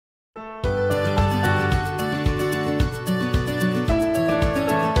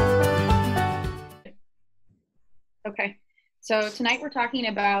So tonight we're talking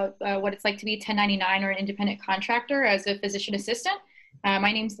about what it's like to be a 1099 or an independent contractor as a physician assistant.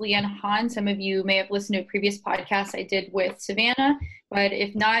 My name's Lianne Hahn. Some of you may have listened to a previous podcast I did with Savannah, but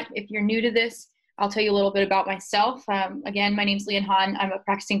if not, if you're new to this, I'll tell you a little bit about myself. Again, my name's Lianne Hahn. I'm a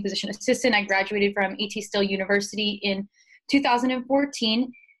practicing physician assistant. I graduated from A.T. Still University in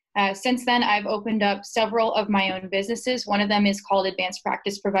 2014. Since then, I've opened up several of my own businesses. One of them is called Advanced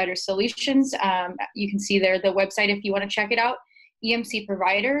Practice Provider Solutions. You can see there the website if you want to check it out, EMC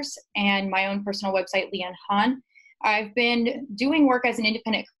Providers, and my own personal website, Lianne Hahn. I've been doing work as an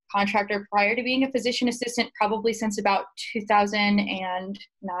independent contractor prior to being a physician assistant, probably since about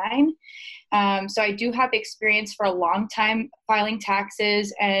 2009. So I do have experience for a long time filing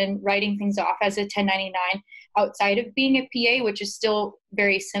taxes and writing things off as a 1099 outside of being a PA, which is still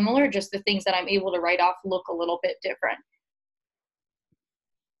very similar, just the things that I'm able to write off look a little bit different.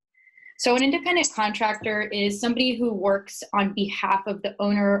 So an independent contractor is somebody who works on behalf of the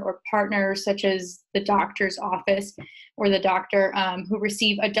owner or partner, such as the doctor's office or the doctor, who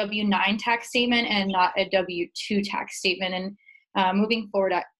receive a W-9 tax statement and not a W-2 tax statement. And moving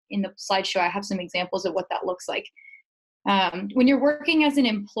forward in the slideshow, I have some examples of what that looks like. When you're working as an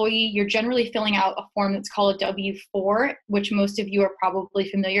employee, you're generally filling out a form that's called a W-4, which most of you are probably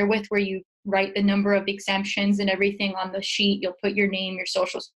familiar with, where you write the number of exemptions and everything on the sheet. You'll put your name, your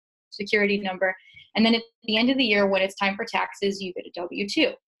social security number, and then at the end of the year, when it's time for taxes, you get a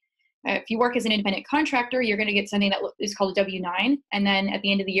W-2. If you work as an independent contractor, you're going to get something that is called a W-9, and then at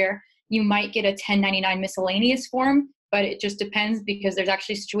the end of the year, you might get a 1099 miscellaneous form, but it just depends because there's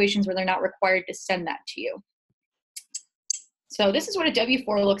actually situations where they're not required to send that to you. So this is what a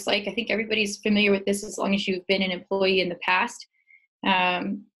W-4 looks like. I think everybody's familiar with this as long as you've been an employee in the past.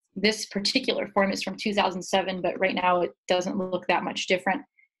 This particular form is from 2007, but right now it doesn't look that much different.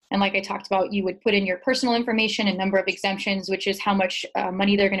 And like I talked about, you would put in your personal information and number of exemptions, which is how much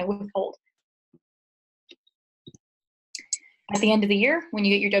money they're going to withhold. At the end of the year, when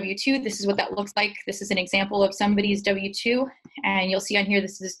you get your W-2, this is what that looks like. This is an example of somebody's W-2. And you'll see on here,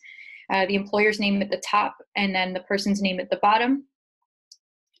 this is the employer's name at the top and then the person's name at the bottom.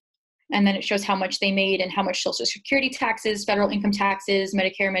 And then it shows how much they made and how much Social Security taxes, federal income taxes,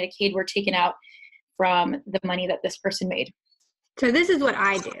 Medicare, Medicaid were taken out from the money that this person made. So this is what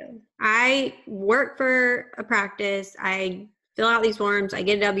I do. I work for a practice. I fill out these forms. I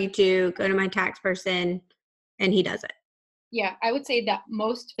get a W-2, go to my tax person, and he does it. Yeah, I would say that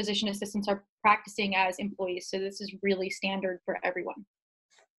most physician assistants are practicing as employees. So this is really standard for everyone.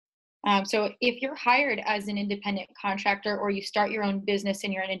 So if you're hired as an independent contractor or you start your own business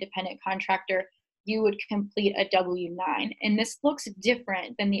and you're an independent contractor, you would complete a W-9. And this looks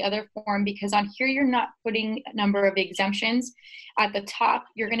different than the other form because on here you're not putting a number of exemptions. At the top,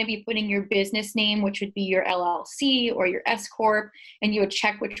 you're going to be putting your business name, which would be your LLC or your S Corp, and you would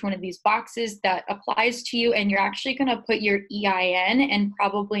check which one of these boxes that applies to you, and you're actually going to put your EIN and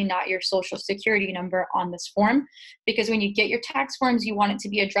probably not your Social Security number on this form, because when you get your tax forms, you want it to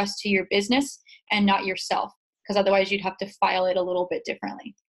be addressed to your business and not yourself, because otherwise you'd have to file it a little bit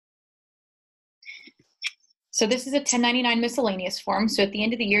differently. So this is a 1099 miscellaneous form. So at the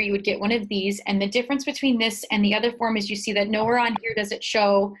end of the year, you would get one of these. And the difference between this and the other form is you see that nowhere on here does it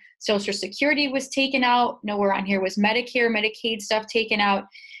show Social Security was taken out. Nowhere on here was Medicare, Medicaid stuff taken out.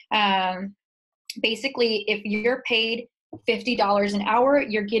 Basically, if you're paid $50 an hour,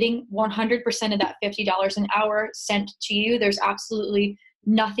 you're getting 100% of that $50 an hour sent to you. There's absolutely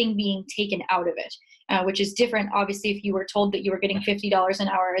nothing being taken out of it. Which is different. Obviously, if you were told that you were getting $50 an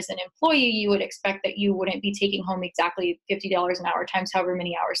hour as an employee, you would expect that you wouldn't be taking home exactly $50 an hour times however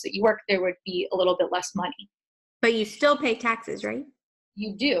many hours that you work. There would be a little bit less money. But you still pay taxes, right?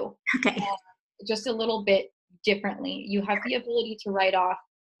 You do. Okay. Just a little bit differently. You have the ability to write off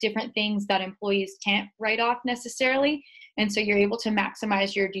different things that employees can't write off necessarily. And so you're able to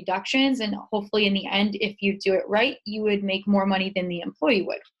maximize your deductions. And hopefully in the end, if you do it right, you would make more money than the employee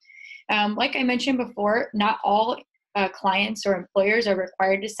would. Like I mentioned before, not all clients or employers are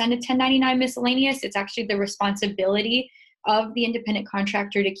required to send a 1099 miscellaneous. It's actually the responsibility of the independent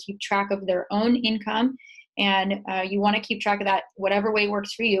contractor to keep track of their own income. And you want to keep track of that whatever way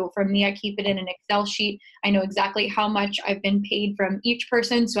works for you. For me, I keep it in an Excel sheet. I know exactly how much I've been paid from each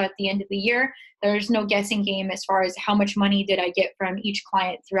person. So at the end of the year, there's no guessing game as far as how much money did I get from each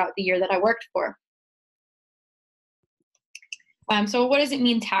client throughout the year that I worked for. So what does it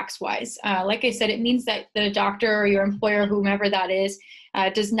mean tax-wise? Like I said, it means that the doctor or your employer, whomever that is,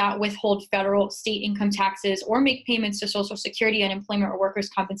 does not withhold federal, state income taxes or make payments to Social Security, unemployment, or workers'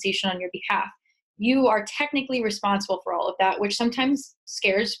 compensation on your behalf. You are technically responsible for all of that, which sometimes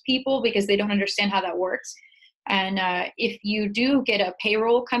scares people because they don't understand how that works. And if you do get a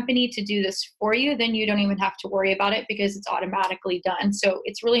payroll company to do this for you, then you don't even have to worry about it because it's automatically done. So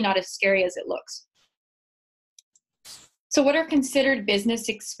it's really not as scary as it looks. So what are considered business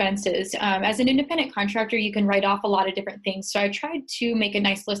expenses? As an independent contractor, you can write off a lot of different things. So I tried to make a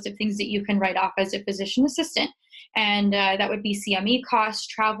nice list of things that you can write off as a physician assistant. And that would be CME costs,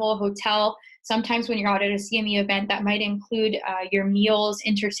 travel, hotel. Sometimes when you're out at a CME event, that might include your meals,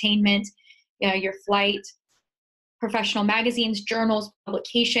 entertainment, your flight, professional magazines, journals,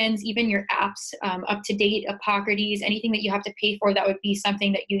 publications, even your apps, up to date, Epocrates, anything that you have to pay for that would be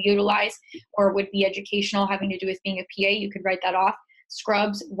something that you utilize or would be educational, having to do with being a PA, you could write that off.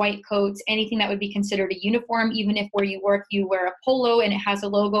 Scrubs, white coats, anything that would be considered a uniform, even if where you work you wear a polo and it has a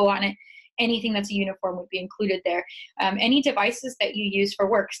logo on it, anything that's a uniform would be included there. Any devices that you use for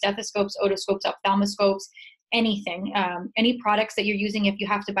work, stethoscopes, otoscopes, ophthalmoscopes, anything, any products that you're using, if you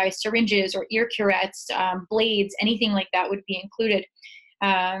have to buy syringes or ear curettes, blades, anything like that would be included.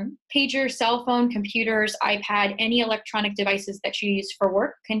 Pager, cell phone, computers, iPad, any electronic devices that you use for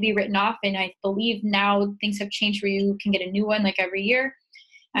work can be written off. And I believe now things have changed where you can get a new one like every year.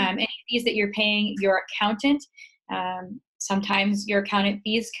 Any fees that you're paying your accountant, sometimes your accountant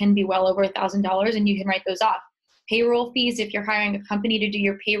fees can be well over $1,000 and you can write those off. Payroll fees, if you're hiring a company to do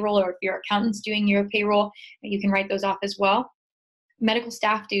your payroll or if your accountant's doing your payroll, you can write those off as well. Medical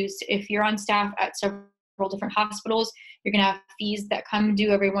staff dues, if you're on staff at several different hospitals, you're going to have fees that come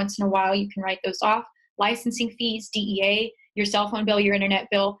due every once in a while. You can write those off. Licensing fees, DEA, your cell phone bill, your internet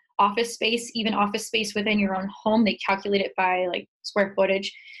bill, office space, even office space within your own home. They calculate it by like square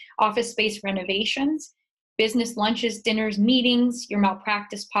footage. Office space renovations, business lunches, dinners, meetings, your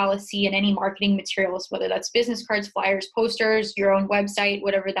malpractice policy, and any marketing materials, whether that's business cards, flyers, posters, your own website,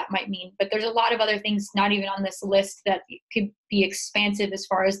 whatever that might mean. But there's a lot of other things not even on this list that could be expansive as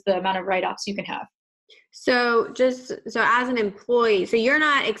far as the amount of write-offs you can have. So as an employee, so you're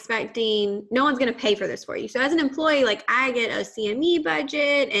not expecting, no one's going to pay for this for you. So as an employee, like I get a CME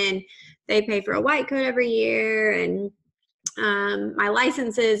budget and they pay for a white coat every year and my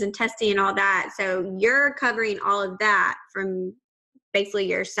licenses and testing and all that. So you're covering all of that from basically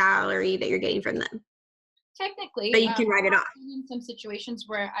your salary that you're getting from them. Technically, but you can write it off. In some situations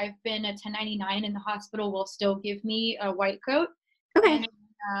where I've been a 1099 and the hospital will still give me a white coat. Okay. And,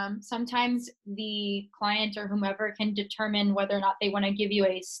 sometimes the client or whomever can determine whether or not they want to give you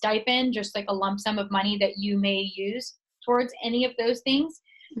a stipend, just like a lump sum of money that you may use towards any of those things.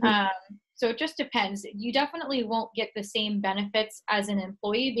 Mm-hmm. So it just depends. You definitely won't get the same benefits as an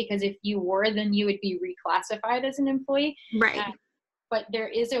employee because if you were, then you would be reclassified as an employee. Right. But there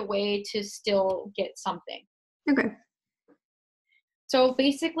is a way to still get something. Okay. So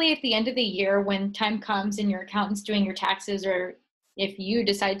basically at the end of the year, when time comes and your accountant's doing your taxes, or if you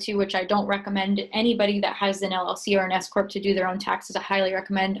decide to, which I don't recommend anybody that has an LLC or an S Corp to do their own taxes, I highly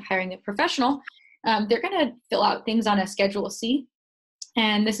recommend hiring a professional. They're going to fill out things on a Schedule C.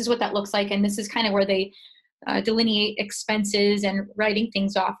 And this is what that looks like. And this is kind of where they delineate expenses and writing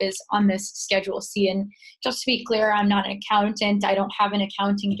things off is on this Schedule C. And just to be clear, I'm not an accountant. I don't have an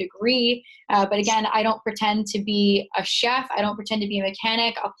accounting degree. But again, I don't pretend to be a chef. I don't pretend to be a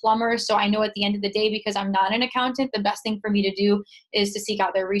mechanic, a plumber. So I know at the end of the day, because I'm not an accountant, the best thing for me to do is to seek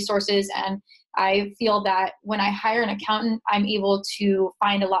out their resources. And I feel that when I hire an accountant, I'm able to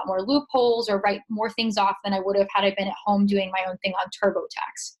find a lot more loopholes or write more things off than I would have had I been at home doing my own thing on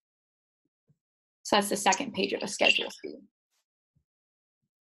TurboTax. So that's the second page of a Schedule C.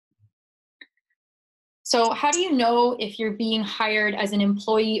 So how do you know if you're being hired as an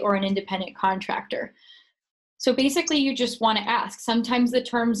employee or an independent contractor? So basically you just want to ask. Sometimes the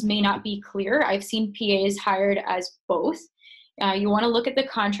terms may not be clear. I've seen PAs hired as both. You want to look at the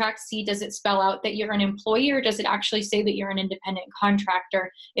contract, see does it spell out that you're an employee or does it actually say that you're an independent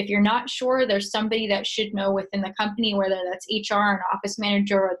contractor? If you're not sure, there's somebody that should know within the company, whether that's HR, an office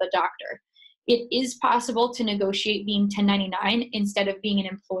manager, or the doctor. It is possible to negotiate being 1099 instead of being an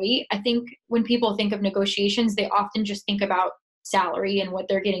employee. I think when people think of negotiations, they often just think about salary and what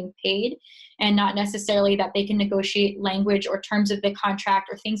they're getting paid, and not necessarily that they can negotiate language or terms of the contract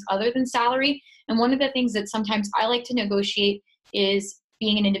or things other than salary. And one of the things that sometimes I like to negotiate is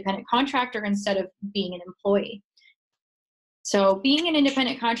being an independent contractor instead of being an employee. So being an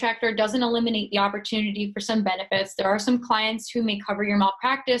independent contractor doesn't eliminate the opportunity for some benefits. There are some clients who may cover your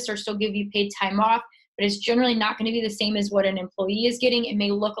malpractice or still give you paid time off, but it's generally not going to be the same as what an employee is getting. It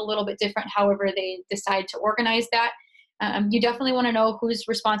may look a little bit different, however they decide to organize that. You definitely want to know who's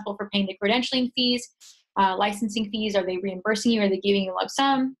responsible for paying the credentialing fees, licensing fees. Are they reimbursing you? Are they giving you a lump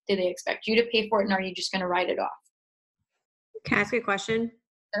sum? Do they expect you to pay for it? And are you just going to write it off? Can I ask you a question?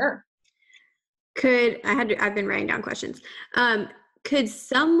 Sure. I've been writing down questions. Could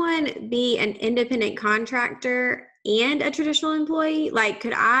someone be an independent contractor and a traditional employee? Like,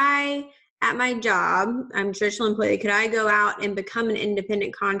 could I, at my job, I'm a traditional employee, could I go out and become an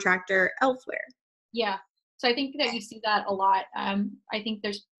independent contractor elsewhere? Yeah. So I think that you see that a lot. I think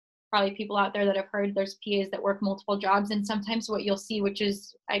there's probably people out there that have heard there's PAs that work multiple jobs. And sometimes what you'll see, which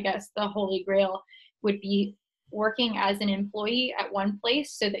is, I guess, the holy grail, would be working as an employee at one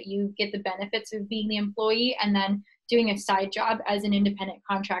place so that you get the benefits of being the employee, and then doing a side job as an independent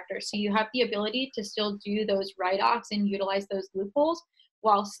contractor. So you have the ability to still do those write-offs and utilize those loopholes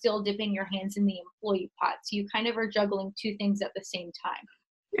while still dipping your hands in the employee pot. So you kind of are juggling two things at the same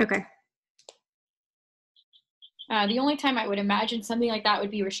time. Okay. The only time I would imagine something like that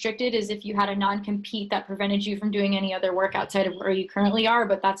would be restricted is if you had a non-compete that prevented you from doing any other work outside of where you currently are,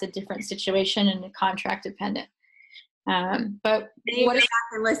 but that's a different situation and contract dependent. But what if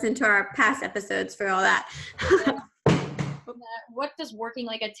I can listen to our past episodes for all that? What does working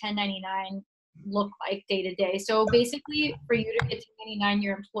like a 1099 look like day to day? So basically, for you to get 1099,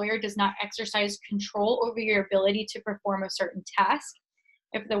 your employer does not exercise control over your ability to perform a certain task.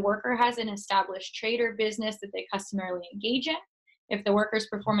 If the worker has an established trade or business that they customarily engage in, if the worker is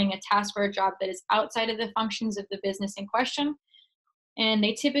performing a task or a job that is outside of the functions of the business in question, and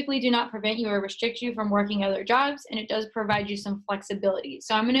they typically do not prevent you or restrict you from working other jobs, and it does provide you some flexibility.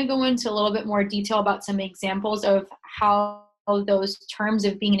 So I'm going to go into a little bit more detail about some examples of how those terms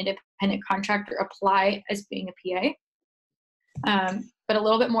of being an independent contractor apply as being a PA. But a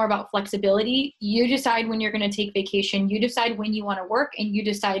little bit more about flexibility. You decide when you're going to take vacation, you decide when you want to work, and you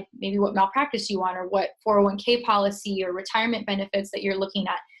decide maybe what malpractice you want or what 401k policy or retirement benefits that you're looking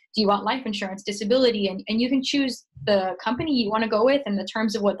at. Do you want life insurance, disability? And you can choose the company you want to go with and the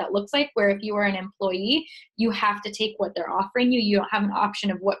terms of what that looks like, where if you are an employee, you have to take what they're offering you. You don't have an option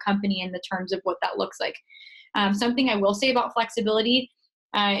of what company and the terms of what that looks like. Something I will say about flexibility,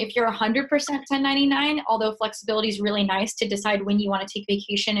 if you're 100% 1099, although flexibility is really nice to decide when you want to take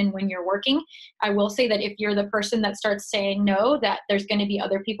vacation and when you're working, I will say that if you're the person that starts saying no, that there's going to be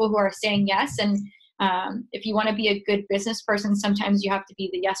other people who are saying yes. And if you want to be a good business person, sometimes you have to be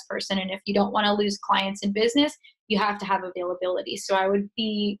the yes person. And if you don't want to lose clients in business, you have to have availability. So I would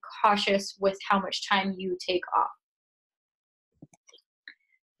be cautious with how much time you take off.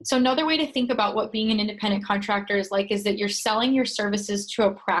 So another way to think about what being an independent contractor is like is that you're selling your services to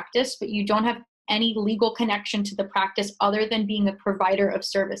a practice, but you don't have any legal connection to the practice other than being a provider of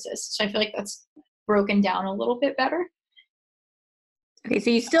services. So I feel like that's broken down a little bit better. Okay,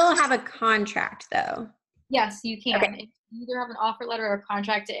 so you still have a contract though. Yes, you can. Okay. You either have an offer letter or a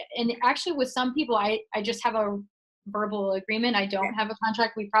contract. And actually with some people, I just have a verbal agreement. I don't have a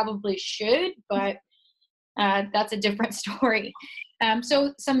contract. We probably should, but that's a different story.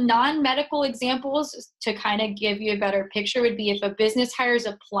 So some non-medical examples to kind of give you a better picture would be if a business hires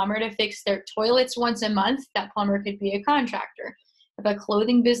a plumber to fix their toilets once a month, that plumber could be a contractor. If a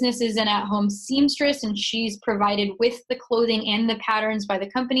clothing business is an at-home seamstress and she's provided with the clothing and the patterns by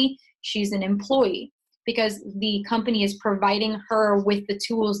the company, she's an employee because the company is providing her with the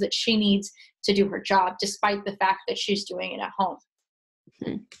tools that she needs to do her job, despite the fact that she's doing it at home.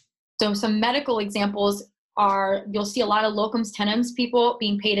 Mm-hmm. So some medical examples are, you'll see a lot of locums tenens people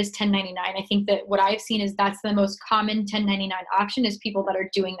being paid as 1099. I think that what I've seen is that's the most common 1099 option is people that are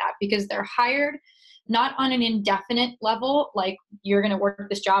doing that because they're hired not on an indefinite level, like you're going to work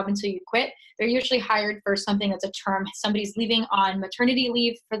this job until you quit. They're usually hired for something that's a term. Somebody's leaving on maternity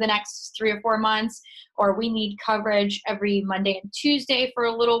leave for the next 3 or 4 months, or we need coverage every Monday and Tuesday for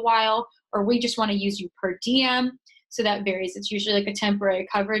a little while, or we just want to use you per diem. So that varies. It's usually like a temporary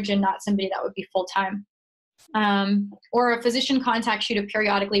coverage and not somebody that would be full-time. Or a physician contacts you to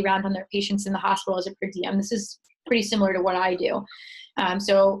periodically round on their patients in the hospital as a per diem. This is pretty similar to what I do.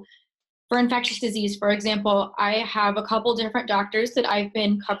 So for infectious disease, for example, I have a couple different doctors that I've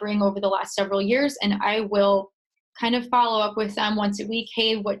been covering over the last several years, and I will kind of follow up with them once a week.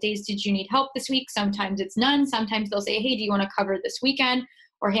 Hey, what days did you need help this week? Sometimes it's none. Sometimes they'll say, hey, do you want to cover this weekend?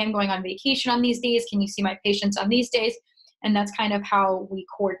 Or hey, I'm going on vacation on these days. Can you see my patients on these days? And that's kind of how we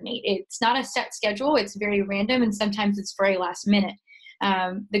coordinate. It's not a set schedule. It's very random, and sometimes it's very last minute.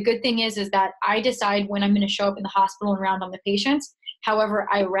 The good thing is that I decide when I'm going to show up in the hospital and round on the patients. However,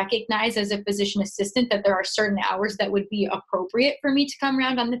 I recognize as a physician assistant that there are certain hours that would be appropriate for me to come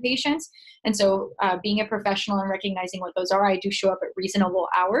around on the patients. And so being a professional and recognizing what those are, I do show up at reasonable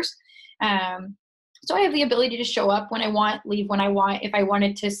hours. So I have the ability to show up when I want, leave when I want. If I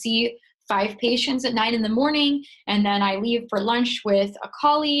wanted to see 5 patients at 9 in the morning, and then I leave for lunch with a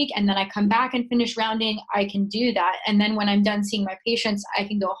colleague, and then I come back and finish rounding, I can do that. And then when I'm done seeing my patients, I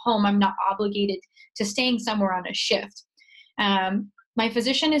can go home. I'm not obligated to staying somewhere on a shift. My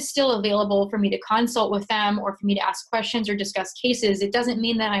physician is still available for me to consult with them or for me to ask questions or discuss cases. It doesn't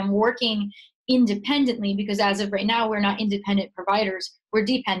mean that I'm working independently, because as of right now, we're not independent providers, we're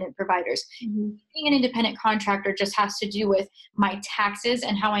dependent providers. Mm-hmm. Being an independent contractor just has to do with my taxes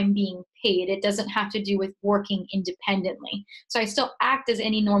and how I'm being paid. It doesn't have to do with working independently. So I still act as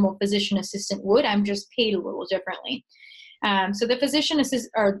any normal physician assistant would, I'm just paid a little differently. So the physician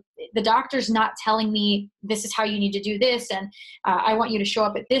assistant, or the doctor's not telling me this is how you need to do this, and I want you to show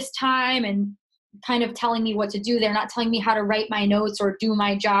up at this time, and kind of telling me what to do. They're not telling me how to write my notes or do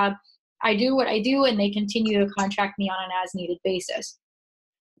my job. I do what I do, and they continue to contract me on an as-needed basis.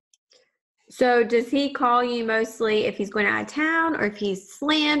 So does he call you mostly if he's going out of town, or if he's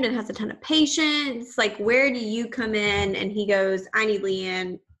slammed and has a ton of patients? Like, where do you come in and he goes, I need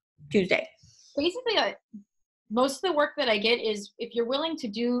Lianne Tuesday? Basically, most of the work that I get is, if you're willing to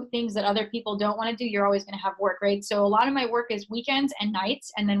do things that other people don't want to do, you're always going to have work, right? So a lot of my work is weekends and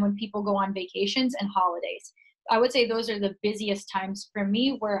nights, and then when people go on vacations and holidays. I would say those are the busiest times for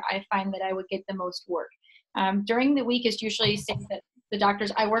me where I find that I would get the most work. During the week is usually saying that the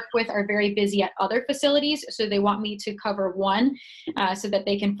doctors I work with are very busy at other facilities, so they want me to cover one so that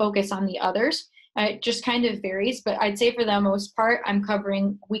they can focus on the others. It just kind of varies, but I'd say for the most part, I'm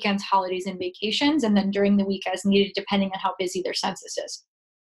covering weekends, holidays, and vacations, and then during the week as needed, depending on how busy their census is.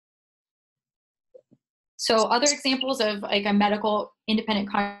 So other examples of like a medical independent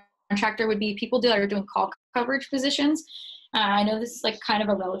contractor would be people that are doing call coverage positions. I know this is like kind of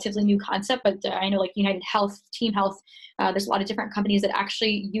a relatively new concept, but I know like United Health, Team Health, there's a lot of different companies that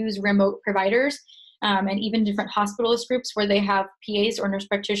actually use remote providers, and even different hospitalist groups where they have PAs or nurse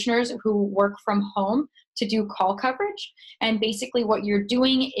practitioners who work from home to do call coverage. And basically what you're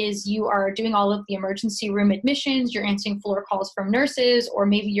doing is you are doing all of the emergency room admissions, you're answering floor calls from nurses, or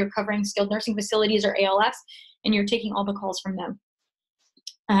maybe you're covering skilled nursing facilities or ALFs, and you're taking all the calls from them.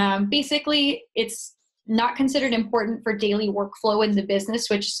 Basically, it's not considered important for daily workflow in the business,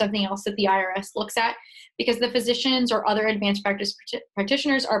 which is something else that the IRS looks at, because the physicians or other advanced practice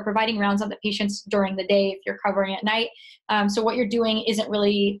practitioners are providing rounds on the patients during the day if you're covering at night. So what you're doing isn't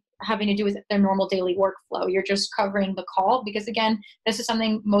really having to do with their normal daily workflow. You're just covering the call, because again, this is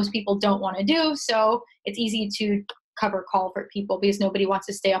something most people don't want to do. So it's easy to cover call for people because nobody wants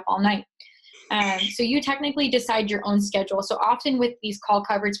to stay up all night. So you technically decide your own schedule. So often with these call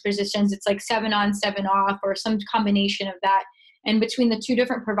coverage positions, it's like 7 on, 7 off, or some combination of that. And between the two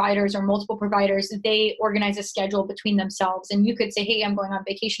different providers or multiple providers, they organize a schedule between themselves. And you could say, hey, I'm going on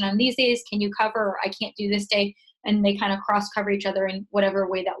vacation on these days. Can you cover? Or I can't do this day. And they kind of cross cover each other in whatever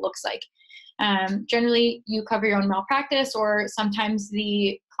way that looks like. Generally, you cover your own malpractice, or sometimes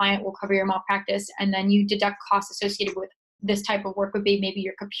the client will cover your malpractice, and then you deduct costs associated with this type of work would be maybe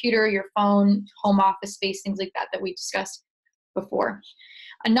your computer, your phone, home office space, things like that that we discussed before.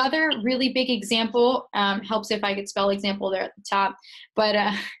 Another really big example, helps if I could spell example there at the top, but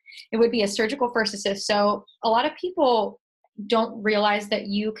it would be a surgical first assist. So a lot of people don't realize that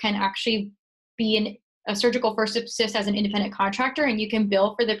you can actually be a surgical first assist as an independent contractor, and you can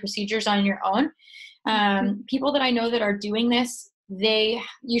bill for the procedures on your own. People that I know that are doing this, they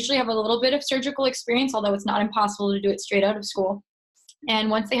usually have a little bit of surgical experience, although it's not impossible to do it straight out of school. And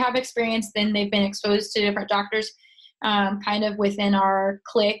once they have experience, then they've been exposed to different doctors, kind of within our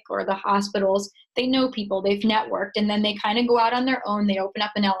clique or the hospitals. They know people, they've networked, and then they kind of go out on their own. They open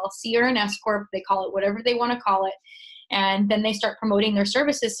up an LLC or an S Corp, they call it whatever they want to call it. And then they start promoting their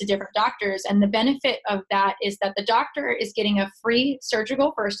services to different doctors. And the benefit of that is that the doctor is getting a free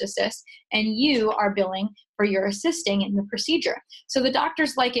surgical first assist, and you are billing for your assisting in the procedure. So the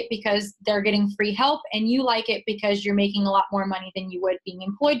doctors like it because they're getting free help, and you like it because you're making a lot more money than you would being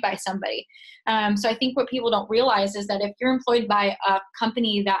employed by somebody. So I think what people don't realize is that if you're employed by a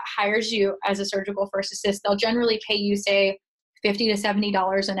company that hires you as a surgical first assist, they'll generally pay you, say, $50 to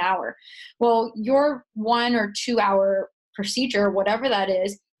 $70 an hour. Well, your 1 or 2 hour procedure, whatever that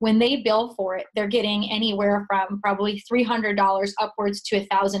is, when they bill for it, they're getting anywhere from probably $300 upwards to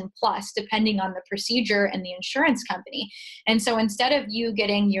 $1,000 plus, depending on the procedure and the insurance company. And so instead of you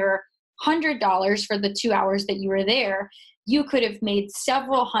getting your $100 for the 2 hours that you were there, you could have made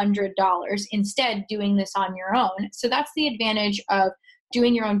several $100s instead doing this on your own. So that's the advantage of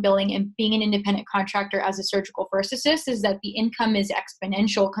doing your own billing and being an independent contractor as a surgical first assist, is that the income is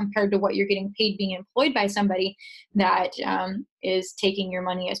exponential compared to what you're getting paid being employed by somebody that is taking your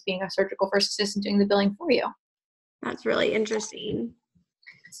money as being a surgical first assist and doing the billing for you. That's really interesting.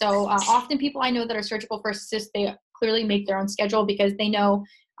 So often people I know that are surgical first assists, they clearly make their own schedule because they know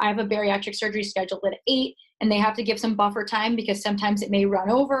I have a bariatric surgery scheduled at 8 and they have to give some buffer time because sometimes it may run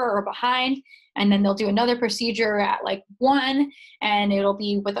over or behind. And then they'll do another procedure at like 1 and it'll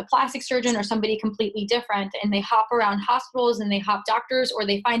be with a plastic surgeon or somebody completely different. And they hop around hospitals and they hop doctors, or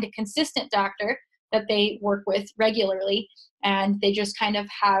they find a consistent doctor that they work with regularly. And they just kind of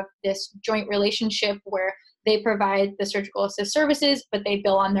have this joint relationship where they provide the surgical assist services, but they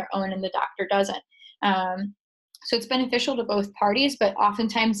bill on their own and the doctor doesn't. So it's beneficial to both parties, but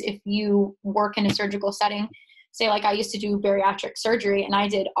oftentimes if you work in a surgical setting, say like I used to do bariatric surgery and I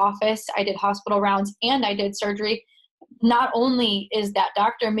did office, I did hospital rounds, and I did surgery, not only is that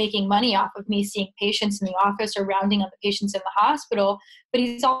doctor making money off of me seeing patients in the office or rounding on the patients in the hospital, but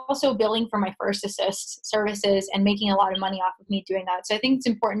he's also billing for my first assist services and making a lot of money off of me doing that. So I think it's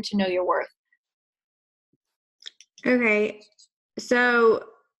important to know your worth. Okay. So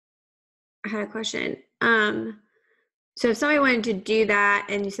I had a question. So if somebody wanted to do that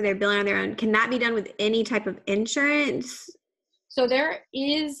and you said they're billing on their own, can that be done with any type of insurance? So there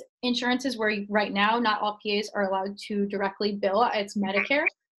is insurances where right now not all PAs are allowed to directly bill. It's Medicare.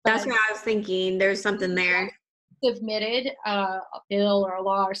 That's what I was thinking. There's something there. Submitted a bill or a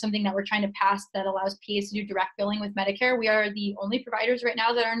law or something that we're trying to pass that allows PAs to do direct billing with Medicare. We are the only providers right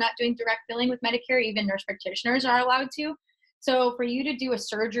now that are not doing direct billing with Medicare. Even nurse practitioners are allowed to. So for you to do a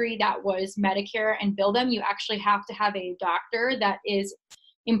surgery that was Medicare and bill them, you actually have to have a doctor that is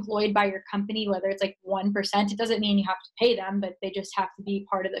employed by your company, whether it's like 1%. It doesn't mean you have to pay them, but they just have to be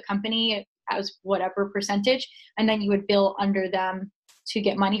part of the company as whatever percentage. And then you would bill under them to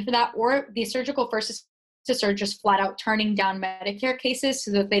get money for that. Or the surgical first assists are just flat out turning down Medicare cases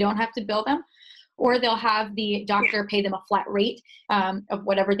so that they don't have to bill them. Or they'll have the doctor pay them a flat rate of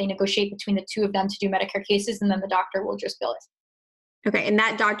whatever they negotiate between the two of them to do Medicare cases, and then the doctor will just bill it. Okay, and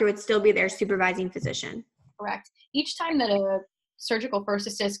that doctor would still be their supervising physician. Correct. Each time that a surgical first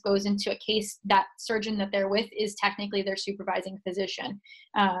assist goes into a case, that surgeon that they're with is technically their supervising physician.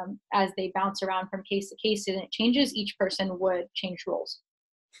 As they bounce around from case to case and it changes, each person would change roles.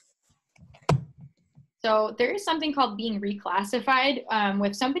 So there is something called being reclassified.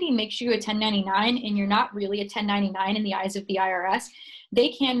 If somebody makes you a 1099 and you're not really a 1099 in the eyes of the IRS, they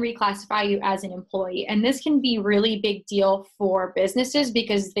can reclassify you as an employee. And this can be really big deal for businesses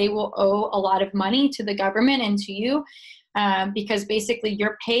because they will owe a lot of money to the government and to you because basically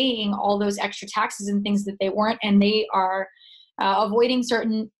you're paying all those extra taxes and things that they weren't, and they are avoiding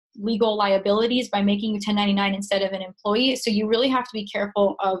certain legal liabilities by making you 1099 instead of an employee. So you really have to be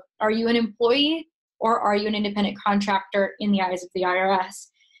careful of, are you an employee or are you an independent contractor in the eyes of the IRS?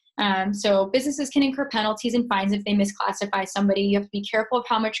 So businesses can incur penalties and fines if they misclassify somebody. You have to be careful of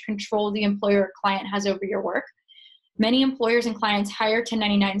how much control the employer or client has over your work. Many employers and clients hire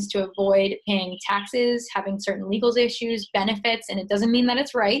 1099s to avoid paying taxes, having certain legal issues, benefits, and it doesn't mean that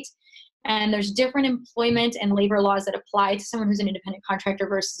it's right. And there's different employment and labor laws that apply to someone who's an independent contractor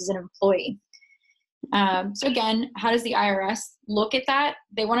versus an employee. So again, how does the IRS look at that?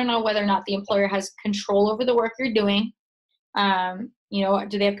 They want to know whether or not the employer has control over the work you're doing.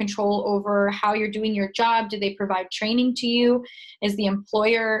 Do they have control over how you're doing your job? Do they provide training to you? Is the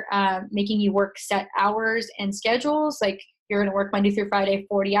employer making you work set hours and schedules? Like you're going to work Monday through Friday,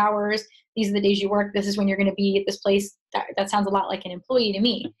 40 hours. These are the days you work. This is when you're going to be at this place. That sounds a lot like an employee to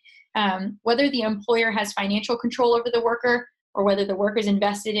me. Whether the employer has financial control over the worker or whether the worker is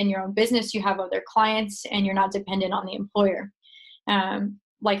invested in your own business, you have other clients and you're not dependent on the employer.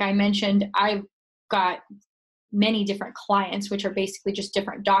 Like I mentioned, I've got many different clients, which are basically just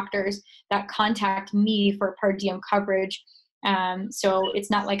different doctors that contact me for per diem coverage. So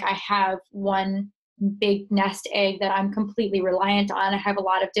it's not like I have one big nest egg that I'm completely reliant on. I have a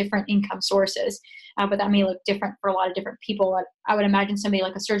lot of different income sources, but that may look different for a lot of different people. I would imagine somebody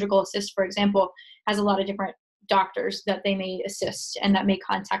like a surgical assist, for example, has a lot of different doctors that they may assist and that may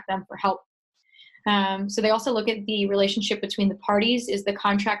contact them for help. So they also look at the relationship between the parties. Is the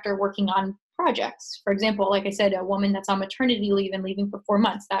contractor working on projects? For example, like I said, a woman that's on maternity leave and leaving for 4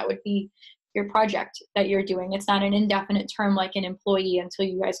 months, that would be your project that you're doing. It's not an indefinite term like an employee until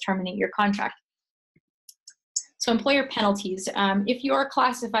you guys terminate your contract. So employer penalties. If you are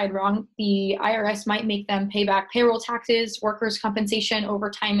classified wrong, the IRS might make them pay back payroll taxes, workers' compensation,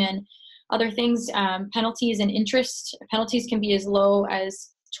 overtime, and other things. Penalties and interest. Penalties can be as low as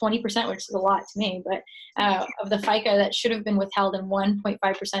 20%, which is a lot to me, but of the FICA that should have been withheld, and 1.5%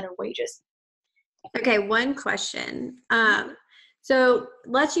 of wages. Okay, one question. So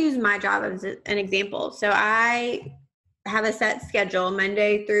let's use my job as an example. So I have a set schedule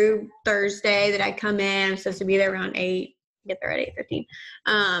Monday through Thursday that I come in. I'm supposed to be there around 8, get there at 8:15,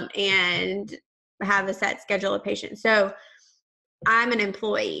 and have a set schedule of patients. So I'm an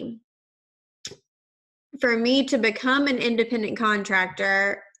employee. For me to become an independent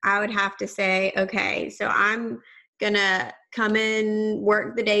contractor, I would have to say, okay, so I'm going to come in,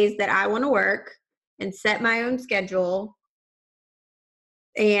 work the days that I want to work and set my own schedule.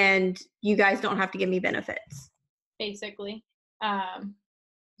 And you guys don't have to give me benefits. Basically,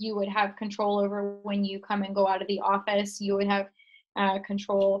 you would have control over when you come and go out of the office. You would have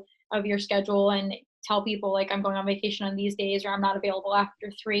control of your schedule and tell people like I'm going on vacation on these days, or I'm not available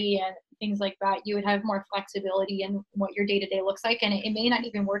after 3 and things like that. You would have more flexibility in what your day-to-day looks like. And it may not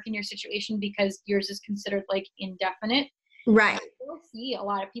even work in your situation because yours is considered like indefinite. Right. I still see a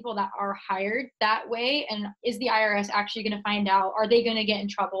lot of people that are hired that way. And is the IRS actually going to find out? Are they going to get in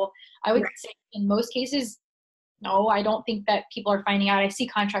trouble? I would say in most cases, no, I don't think that people are finding out. I see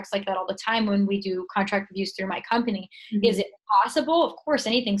contracts like that all the time when we do contract reviews through my company. Mm-hmm. Is it possible? Of course,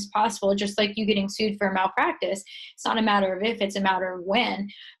 anything's possible, just like you getting sued for malpractice. It's not a matter of if, it's a matter of when.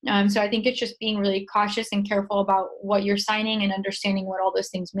 So I think it's just being really cautious and careful about what you're signing and understanding what all those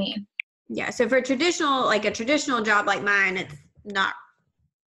things mean. Yeah. So for a traditional job like mine, it's not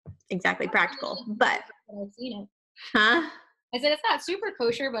exactly practical, but I've seen it. Huh? I said, it's not super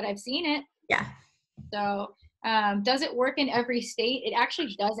kosher, but I've seen it. Yeah. So does it work in every state? It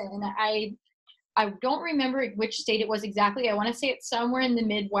actually doesn't. And I don't remember which state it was exactly. I want to say it's somewhere in the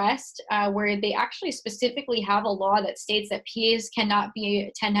Midwest where they actually specifically have a law that states that PAs cannot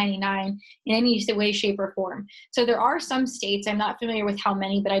be 1099 in any way, shape, or form. So there are some states, I'm not familiar with how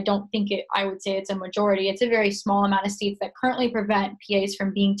many, but I don't think I would say it's a majority. It's a very small amount of states that currently prevent PAs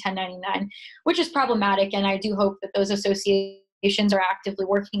from being 1099, which is problematic. And I do hope that those associations are actively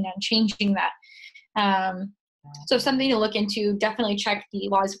working on changing that. So something to look into, definitely check the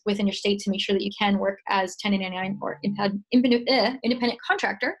laws within your state to make sure that you can work as 1099 or independent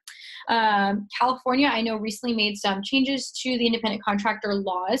contractor. California, I know, recently made some changes to the independent contractor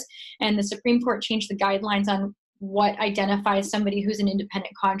laws, and the Supreme Court changed the guidelines on what identifies somebody who's an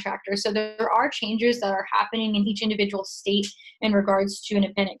independent contractor. So there are changes that are happening in each individual state in regards to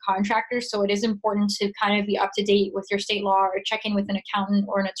independent contractors. So it is important to kind of be up to date with your state law or check in with an accountant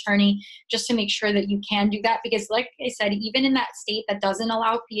or an attorney just to make sure that you can do that. Because like I said, even in that state that doesn't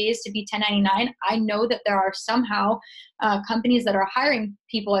allow PAs to be 1099, I know that there are somehow companies that are hiring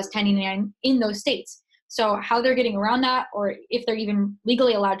people as 1099 in those states. So how they're getting around that, or if they're even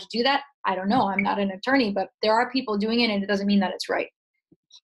legally allowed to do that, I don't know. I'm not an attorney, but there are people doing it, and it doesn't mean that it's right.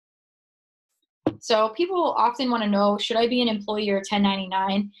 So people often want to know, should I be an employee or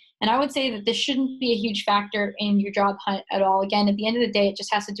 1099? And I would say that this shouldn't be a huge factor in your job hunt at all. Again, at the end of the day, it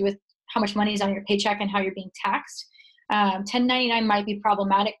just has to do with how much money is on your paycheck and how you're being taxed. 1099 might be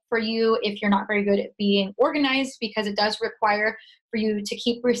problematic for you if you're not very good at being organized, because it does require for you to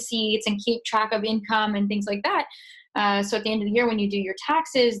keep receipts and keep track of income and things like that. So at the end of the year, when you do your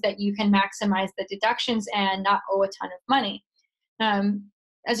taxes, that you can maximize the deductions and not owe a ton of money.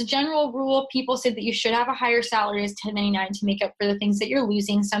 As a general rule, people say that you should have a higher salary as 1099 to make up for the things that you're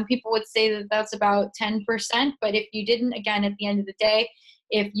losing. Some people would say that that's about 10%, but if you didn't, again, at the end of the day,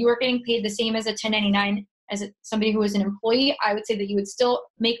 if you are getting paid the same as a 1099 as somebody who is an employee, I would say that you would still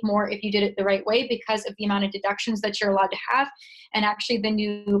make more if you did it the right way because of the amount of deductions that you're allowed to have. And actually the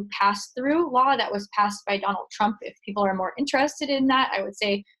new pass-through law that was passed by Donald Trump, if people are more interested in that, I would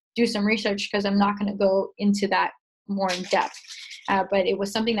say do some research, because I'm not going to go into that more in depth. But it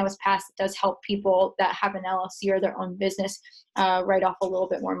was something that was passed that does help people that have an LLC or their own business write off a little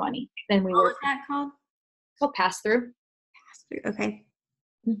bit more money than we were. What was that called? It's called pass-through. Pass-through, okay.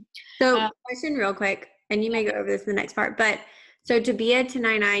 So question real quick, and you may go over this in the next part, but so to be a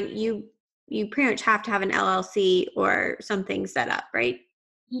 1099, you pretty much have to have an LLC or something set up, right?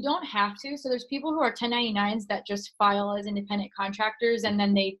 You don't have to. So there's people who are 1099s that just file as independent contractors and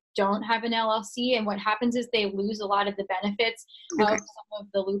then they don't have an LLC. And what happens is they lose a lot of the benefits of some of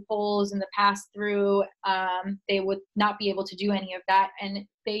the loopholes and the pass-through. They would not be able to do any of that, and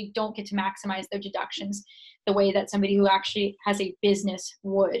they don't get to maximize their deductions the way that somebody who actually has a business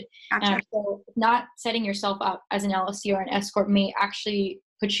would. Gotcha. So not setting yourself up as an LLC or an S Corp may actually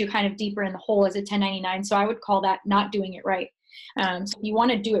put you kind of deeper in the hole as a 1099. So I would call that not doing it right. So if you want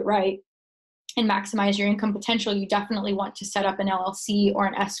to do it right and maximize your income potential, you definitely want to set up an LLC or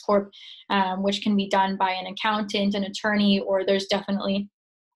an S Corp, which can be done by an accountant, an attorney, or there's definitely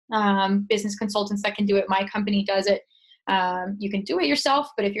business consultants that can do it. My company does it. You can do it yourself,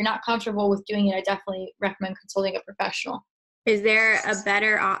 but if you're not comfortable with doing it, I definitely recommend consulting a professional. Is there a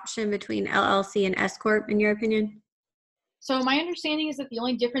better option between LLC and S Corp in your opinion? So my understanding is that the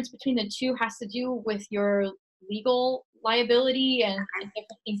only difference between the two has to do with your legal liability and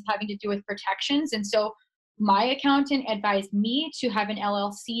different things having to do with protections. And so my accountant advised me to have an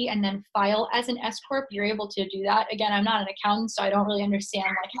LLC and then file as an S corp. You're able to do that. Again, I'm not an accountant, so I don't really understand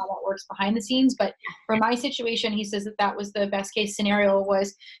like how that works behind the scenes. But for my situation, he says that that was the best case scenario,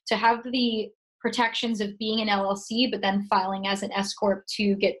 was to have the protections of being an LLC, but then filing as an S corp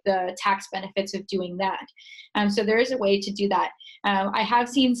to get the tax benefits of doing that. So there is a way to do that. I have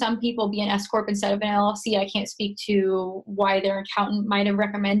seen some people be an S corp instead of an LLC. I can't speak to why their accountant might have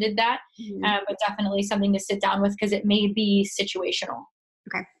recommended that, but definitely something to sit down with because it may be situational.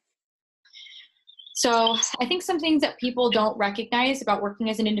 Okay. So I think some things that people don't recognize about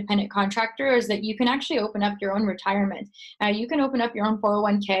working as an independent contractor is that you can actually open up your own retirement. You can open up your own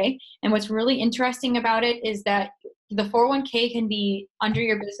 401k. And what's really interesting about it is that the 401k can be under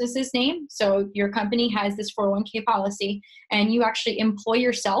your business's name. So your company has this 401k policy and you actually employ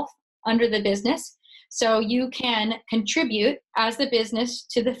yourself under the business. So you can contribute as the business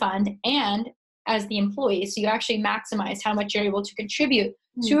to the fund and as the employee. So you actually maximize how much you're able to contribute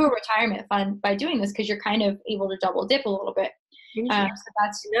to a retirement fund by doing this, because you're kind of able to double dip a little bit. So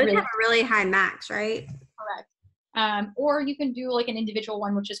that's those have a really high max, right? Correct. Or you can do like an individual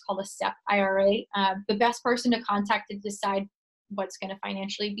one, which is called a SEP IRA. The best person to contact to decide what's going to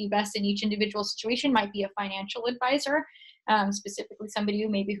financially be best in each individual situation might be a financial advisor, specifically somebody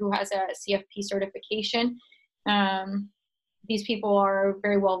who has a CFP certification. These people are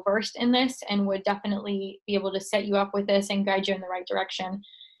very well versed in this and would definitely be able to set you up with this and guide you in the right direction.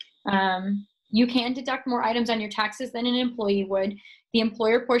 You can deduct more items on your taxes than an employee would. The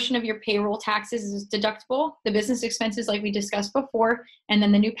employer portion of your payroll taxes is deductible. The business expenses, like we discussed before, and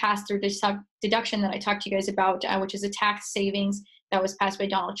then the new pass-through deduction that I talked to you guys about, which is a tax savings that was passed by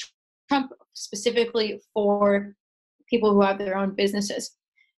Donald Trump specifically for people who have their own businesses.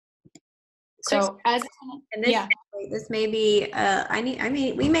 So this may be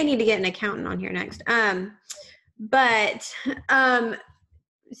we may need to get an accountant on here next.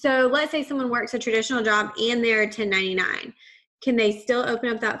 So let's say someone works a traditional job and they're 1099. Can they still open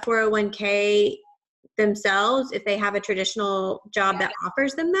up that 401k themselves if they have a traditional job that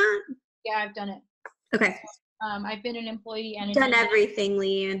offers them that? Yeah, I've done it. Okay. I've been an employee and done everything,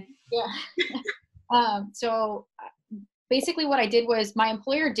 Lianne. Yeah. So basically what I did was my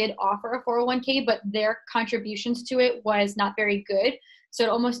employer did offer a 401k, but their contributions to it was not very good. So it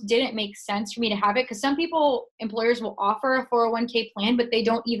almost didn't make sense for me to have it, because some employers will offer a 401k plan, but they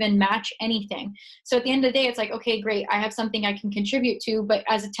don't even match anything. So at the end of the day, it's like, okay, great, I have something I can contribute to, but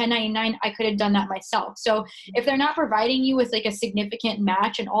as a 1099, I could have done that myself. So if they're not providing you with like a significant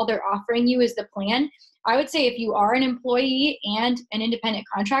match and all they're offering you is the plan, I would say if you are an employee and an independent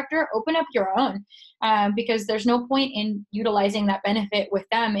contractor, open up your own, because there's no point in utilizing that benefit with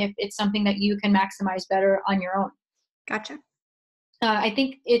them if it's something that you can maximize better on your own. Gotcha. I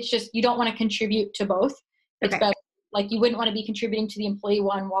think it's just, you don't want to contribute to both. It's better. Like you wouldn't want to be contributing to the employee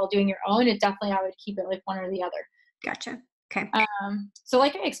one while doing your own. I would keep it like one or the other. Gotcha. Okay. So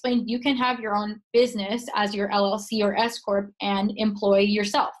like I explained, you can have your own business as your LLC or S Corp and employ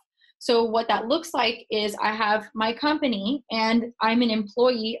yourself. So what that looks like is I have my company and I'm an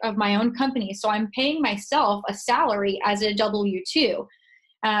employee of my own company. So I'm paying myself a salary as a W-2.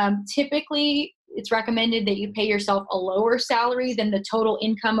 Typically, it's recommended that you pay yourself a lower salary than the total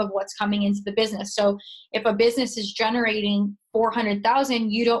income of what's coming into the business. So if a business is generating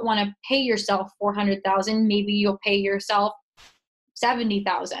 $400,000, you don't want to pay yourself $400,000. Maybe you'll pay yourself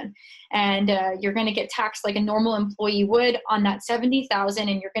 $70,000, and you're going to get taxed like a normal employee would on that $70,000,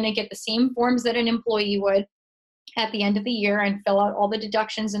 and you're going to get the same forms that an employee would at the end of the year and fill out all the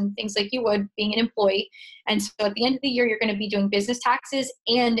deductions and things like you would being an employee. And so at the end of the year, you're going to be doing business taxes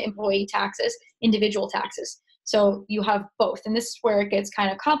and employee taxes, individual taxes. So you have both. And this is where it gets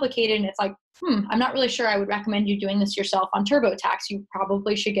kind of complicated. And it's like, I'm not really sure I would recommend you doing this yourself on TurboTax. You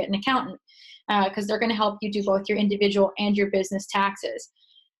probably should get an accountant because they're going to help you do both your individual and your business taxes.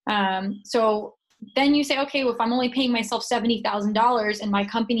 So then you say, okay, well, if I'm only paying myself $70,000 and my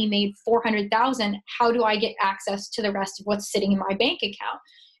company made $400,000, how do I get access to the rest of what's sitting in my bank account?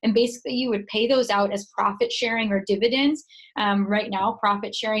 And basically you would pay those out as profit sharing or dividends. Right now,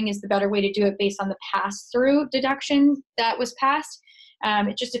 profit sharing is the better way to do it based on the pass-through deduction that was passed.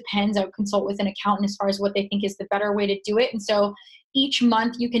 It just depends. I would consult with an accountant as far as what they think is the better way to do it. And so each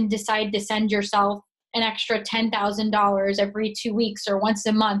month you can decide to send yourself an extra $10,000 every 2 weeks or once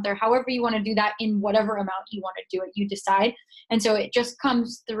a month, or however you want to do that in whatever amount you want to do it, you decide. And so it just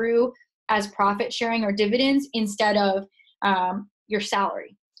comes through as profit sharing or dividends instead of your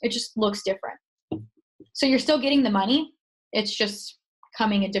salary. It just looks different. So you're still getting the money. It's just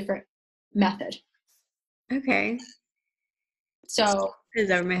coming a different method. Okay. So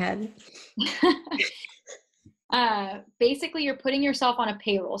It's over my head. basically you're putting yourself on a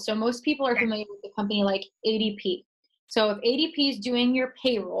payroll. So most people are familiar with a company like ADP. So if ADP is doing your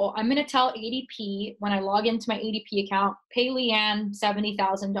payroll, I'm going to tell ADP when I log into my ADP account, pay Lianne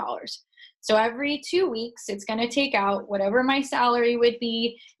 $70,000. So every 2 weeks, it's going to take out whatever my salary would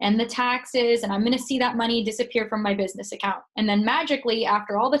be and the taxes, and I'm going to see that money disappear from my business account. And then magically,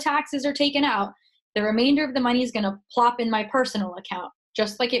 after all the taxes are taken out, the remainder of the money is going to plop in my personal account,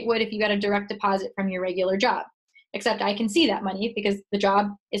 just like it would if you got a direct deposit from your regular job. Except I can see that money because the job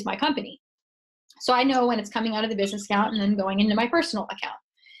is my company. So I know when it's coming out of the business account and then going into my personal account.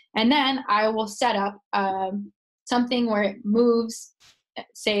 And then I will set up something where it moves,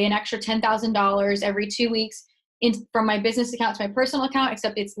 say, an extra $10,000 every 2 weeks from my business account to my personal account,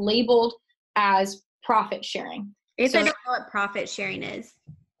 except it's labeled as profit sharing. I don't know what profit sharing is.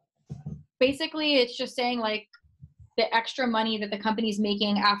 Basically, it's just saying like the extra money that the company's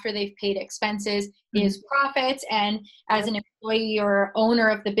making after they've paid expenses is profits. And as an employee or owner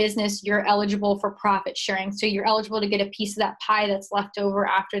of the business, you're eligible for profit sharing. So you're eligible to get a piece of that pie that's left over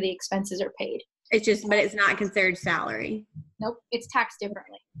after the expenses are paid. It's just, but it's not considered salary. Nope, it's taxed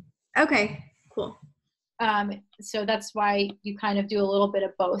differently. Okay, cool. So that's why you kind of do a little bit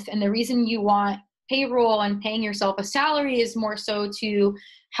of both. And the reason you want payroll and paying yourself a salary is more so to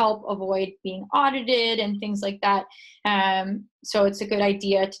help avoid being audited and things like that. So it's a good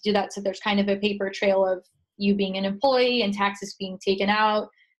idea to do that. So there's kind of a paper trail of you being an employee and taxes being taken out.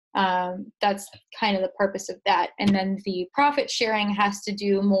 That's kind of the purpose of that. And then the profit sharing has to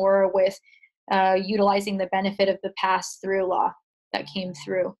do more with utilizing the benefit of the pass-through law that came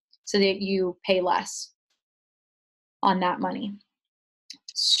through so that you pay less on that money.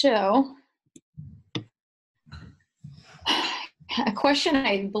 So a question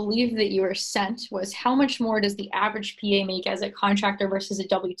I believe that you were sent was, how much more does the average PA make as a contractor versus a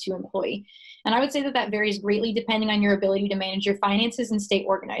W-2 employee? And I would say that that varies greatly depending on your ability to manage your finances and stay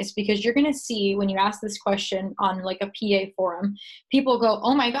organized, because you're going to see when you ask this question on like a PA forum, people go,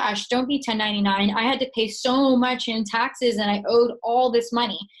 oh my gosh, don't be 1099. I had to pay so much in taxes and I owed all this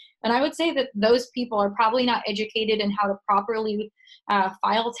money. And I would say that those people are probably not educated in how to properly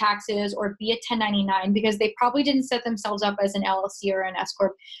file taxes or be a 1099, because they probably didn't set themselves up as an LLC or an S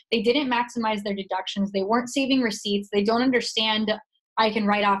Corp. They didn't maximize their deductions. They weren't saving receipts. They don't understand I can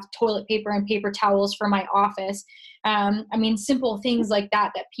write off toilet paper and paper towels for my office. I mean, simple things like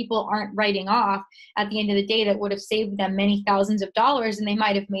that people aren't writing off at the end of the day that would have saved them many thousands of dollars, and they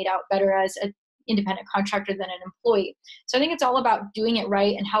might have made out better as an independent contractor than an employee. So I think it's all about doing it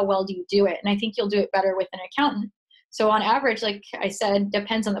right and how well do you do it. And I think you'll do it better with an accountant. So on average, like I said,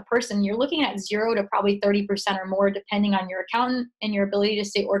 depends on the person. You're looking at 0 to probably 30% or more, depending on your accountant and your ability to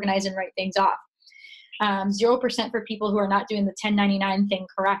stay organized and write things off. 0% for people who are not doing the 1099 thing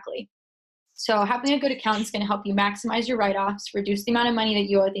correctly. So having a good accountant is going to help you maximize your write-offs, reduce the amount of money that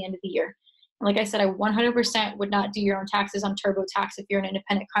you owe at the end of the year. And like I said, I 100% would not do your own taxes on TurboTax if you're an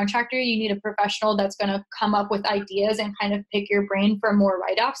independent contractor. You need a professional that's going to come up with ideas and kind of pick your brain for more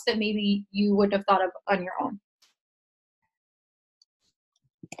write-offs that maybe you wouldn't have thought of on your own.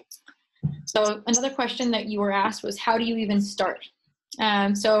 So another question that you were asked was, how do you even start?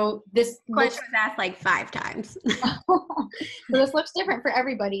 So this question was asked like 5 times. So this looks different for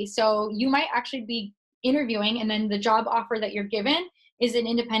everybody. So you might actually be interviewing, and then the job offer that you're given is an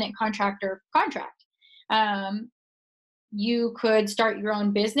independent contractor contract. You could start your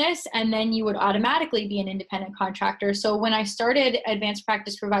own business, and then you would automatically be an independent contractor. So when I started Advanced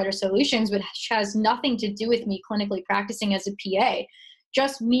Practice Provider Solutions, which has nothing to do with me clinically practicing as a PA,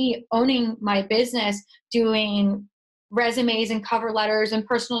 just me owning my business, doing resumes and cover letters and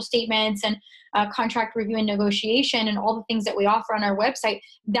personal statements and contract review and negotiation and all the things that we offer on our website,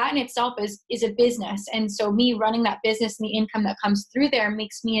 that in itself is a business. And so me running that business and the income that comes through there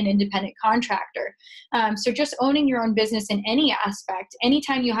makes me an independent contractor. So just owning your own business in any aspect,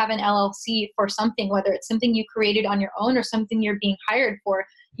 anytime you have an LLC for something, whether it's something you created on your own or something you're being hired for,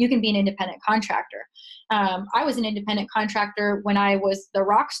 you can be an independent contractor. I was an independent contractor when I was the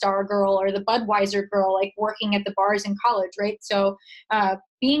rock star girl or the Budweiser girl, like working at the bars in college, right? So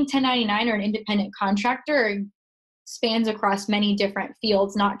being 1099 or an independent contractor spans across many different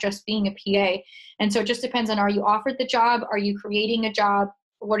fields, not just being a PA. And so it just depends on, are you offered the job? Are you creating a job?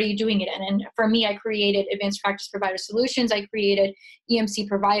 What are you doing it in? And for me, I created Advanced Practice Provider Solutions. I created EMC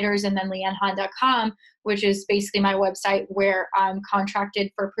Providers, and then LianneHahn.com, which is basically my website where I'm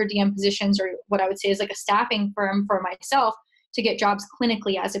contracted for per diem positions, or what I would say is like a staffing firm for myself to get jobs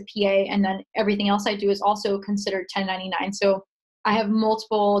clinically as a PA. And then everything else I do is also considered 1099. So I have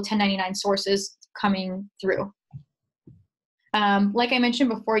multiple 1099 sources coming through. Like I mentioned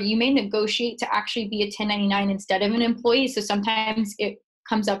before, you may negotiate to actually be a 1099 instead of an employee. So sometimes it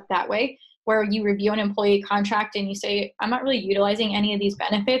comes up that way, where you review an employee contract and you say, I'm not really utilizing any of these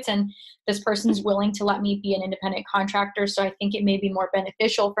benefits, and this person's willing to let me be an independent contractor. So I think it may be more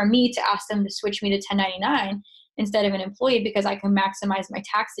beneficial for me to ask them to switch me to 1099 instead of an employee, because I can maximize my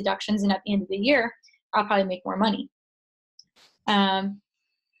tax deductions. And at the end of the year, I'll probably make more money.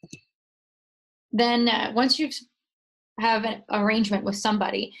 Then once you've have an arrangement with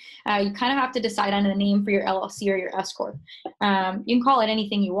somebody, you kind of have to decide on a name for your LLC or your S Corp. You can call it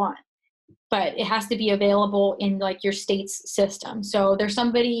anything you want, but it has to be available in like your state's system. So there's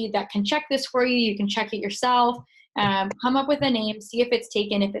somebody that can check this for you. You can check it yourself. Come up with a name, see if it's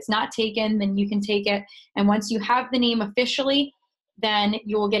taken. If it's not taken, then you can take it. And once you have the name officially, then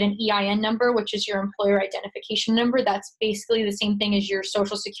you will get an EIN number, which is your employer identification number. That's basically the same thing as your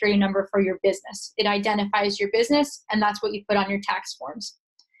social security number for your business. It identifies your business, and that's what you put on your tax forms.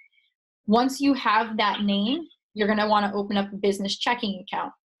 Once you have that name, you're going to want to open up a business checking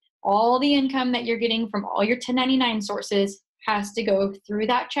account. All the income that you're getting from all your 1099 sources has to go through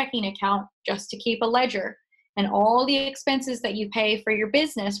that checking account just to keep a ledger. And all the expenses that you pay for your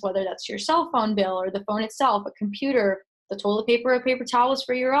business, whether that's your cell phone bill or the phone itself, a computer, the toilet paper or paper towels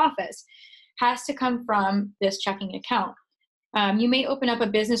for your office, has to come from this checking account. You may open up a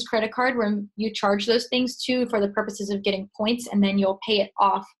business credit card where you charge those things to for the purposes of getting points, and then you'll pay it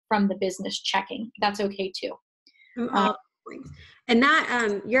off from the business checking. That's okay too. And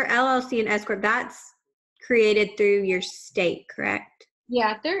that your LLC and S Corp, that's created through your state, correct?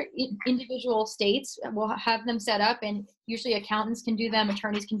 Yeah, they're individual states. We'll have them set up, and usually accountants can do them,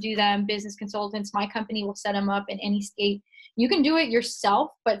 attorneys can do them, business consultants. My company will set them up in any state. You can do it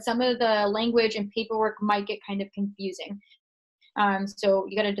yourself, but some of the language and paperwork might get kind of confusing. So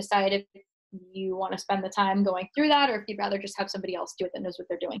you got to decide if you want to spend the time going through that, or if you'd rather just have somebody else do it that knows what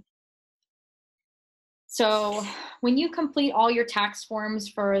they're doing. So when you complete all your tax forms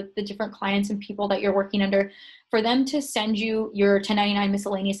for the different clients and people that you're working under, for them to send you your 1099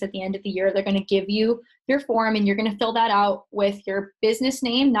 miscellaneous at the end of the year, they're going to give you your form, and you're going to fill that out with your business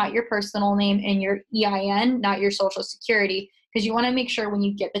name, not your personal name, and your EIN, not your social security, because you want to make sure when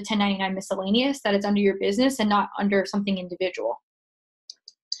you get the 1099 miscellaneous that it's under your business and not under something individual.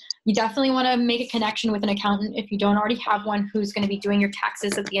 You definitely want to make a connection with an accountant if you don't already have one who's going to be doing your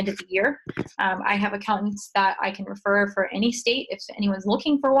taxes at the end of the year. I have accountants that I can refer for any state if anyone's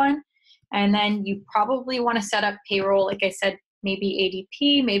looking for one. And then you probably want to set up payroll, like I said, maybe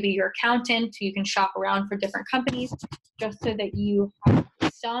ADP, maybe your accountant, so you can shop around for different companies, just so that you have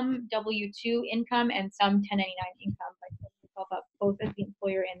some W-2 income and some 1099 income by setting yourself up both as the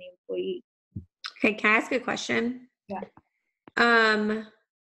employer and the employee. Okay, can I ask a question? Yeah.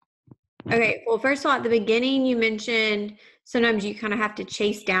 Okay, well, first of all, at the beginning, you mentioned sometimes you kind of have to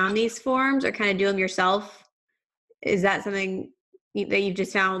chase down these forms or kind of do them yourself. Is that something that you've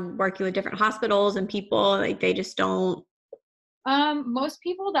just found working with different hospitals and people, like they just don't? Most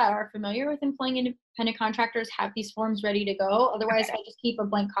people that are familiar with employing independent contractors have these forms ready to go. Otherwise, I just keep a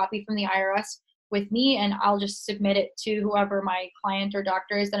blank copy from the IRS with me, and I'll just submit it to whoever my client or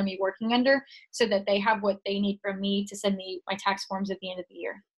doctor is that I'm working under, so that they have what they need from me to send me my tax forms at the end of the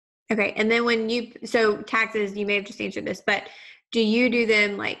year. Okay. And then so taxes, you may have just answered this, but do you do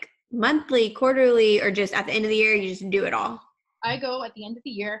them like monthly, quarterly, or just at the end of the year, you just do it all? I go at the end of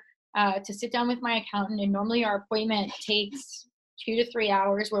the year to sit down with my accountant, and normally our appointment takes 2 to 3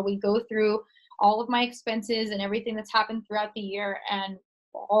 hours, where we go through all of my expenses and everything that's happened throughout the year and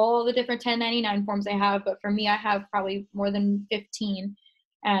all the different 1099 forms I have. But for me, I have probably more than 15.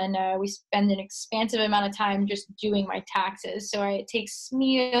 And we spend an expansive amount of time just doing my taxes. So it takes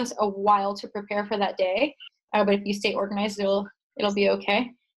me a while to prepare for that day. But if you stay organized, it'll be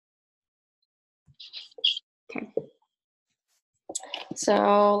okay. Okay.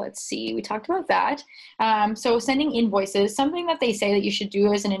 So let's see, we talked about that. So sending invoices, something that they say that you should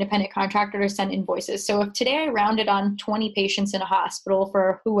do as an independent contractor to send invoices. So if today I rounded on 20 patients in a hospital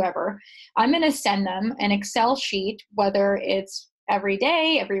for whoever, I'm going to send them an Excel sheet, whether it's every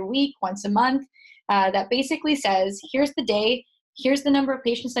day, every week, once a month, that basically says, here's the day, here's the number of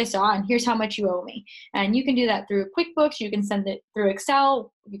patients I saw, and here's how much you owe me. And you can do that through QuickBooks. You can send it through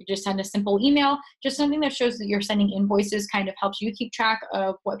Excel. You can just send a simple email. Just something that shows that you're sending invoices kind of helps you keep track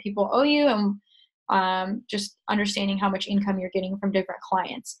of what people owe you, and just understanding how much income you're getting from different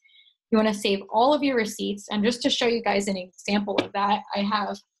clients. You want to save all of your receipts. And just to show you guys an example of that, I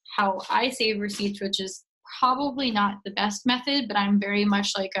have how I save receipts, which is probably not the best method, but I'm very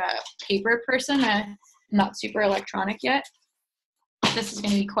much like a paper person. I'm not super electronic yet. This is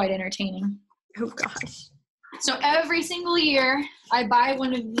going to be quite entertaining. Oh gosh. So every single year I buy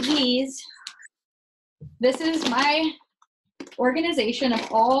one of these. This is my organization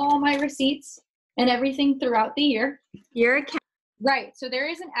of all my receipts and everything throughout the year. Your account. Right. So there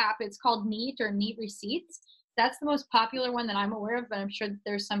is an app. It's called Neat or Neat Receipts. That's the most popular one that I'm aware of, but I'm sure that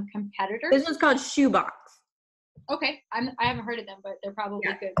there's some competitors. This one's called Shoebox. Okay. I haven't heard of them, but they're probably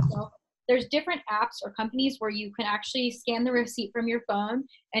good. So there's different apps or companies where you can actually scan the receipt from your phone,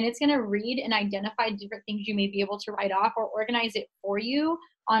 and it's going to read and identify different things you may be able to write off or organize it for you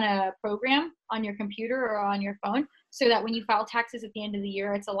on a program on your computer or on your phone, so that when you file taxes at the end of the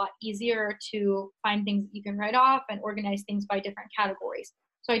year, it's a lot easier to find things that you can write off and organize things by different categories.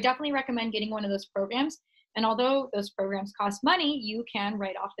 So I definitely recommend getting one of those programs. And although those programs cost money, you can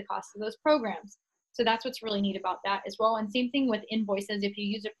write off the cost of those programs. So that's what's really neat about that as well. And same thing with invoices. If you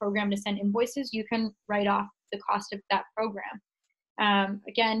use a program to send invoices, you can write off the cost of that program.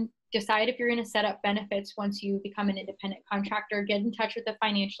 Again, decide if you're going to set up benefits once you become an independent contractor. Get in touch with a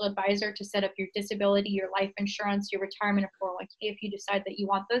financial advisor to set up your disability, your life insurance, your retirement, or 401k if you decide that you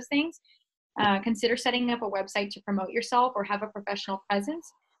want those things. Consider setting up a website to promote yourself or have a professional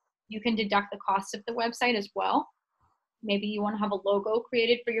presence. You can deduct the cost of the website as well. Maybe you want to have a logo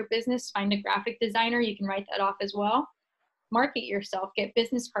created for your business. Find a graphic designer. You can write that off as well. Market yourself. Get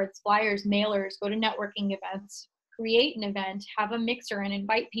business cards, flyers, mailers. Go to networking events. Create an event. Have a mixer and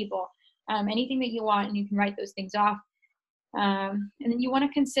invite people. Anything that you want, and you can write those things off. And then you want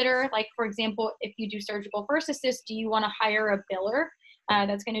to consider, like, for example, if you do surgical first assist, do you want to hire a biller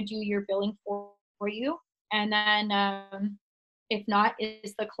that's going to do your billing for you? And then if not,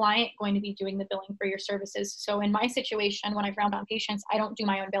 is the client going to be doing the billing for your services? So in my situation, when I round on patients, I don't do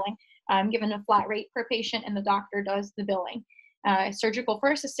my own billing. I'm given a flat rate per patient, and the doctor does the billing. Surgical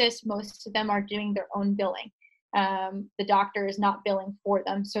first assist, most of them are doing their own billing. The doctor is not billing for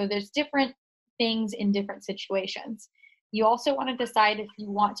them. So there's different things in different situations. You also want to decide if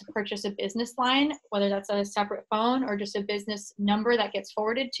you want to purchase a business line, whether that's a separate phone or just a business number that gets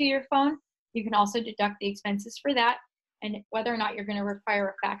forwarded to your phone. You can also deduct the expenses for that, and whether or not you're going to require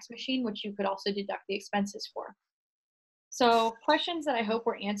a fax machine, which you could also deduct the expenses for. So questions that I hope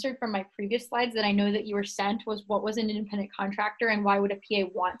were answered from my previous slides that I know that you were sent was, what was an independent contractor and why would a PA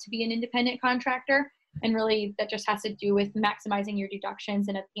want to be an independent contractor? And really that just has to do with maximizing your deductions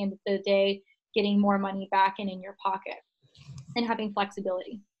and at the end of the day, getting more money back and in your pocket and having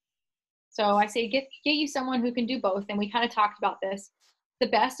flexibility. So I say get you someone who can do both. And we kind of talked about this. The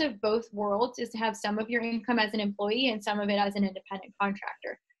best of both worlds is to have some of your income as an employee and some of it as an independent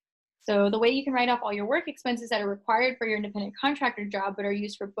contractor. So the way you can write off all your work expenses that are required for your independent contractor job but are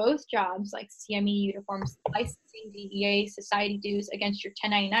used for both jobs, like CME, uniforms, licensing, DEA, society dues, against your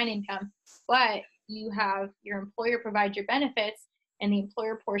 1099 income, but you have your employer provide your benefits and the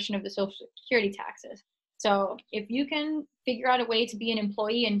employer portion of the Social Security taxes. So if you can figure out a way to be an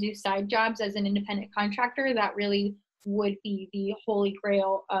employee and do side jobs as an independent contractor, that really would be the holy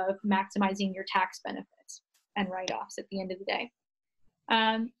grail of maximizing your tax benefits and write-offs at the end of the day.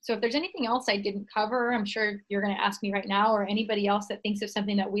 So if there's anything else I didn't cover, I'm sure you're going to ask me right now, or anybody else that thinks of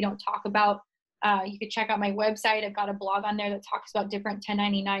something that we don't talk about, you could check out my website. I've got a blog on there that talks about different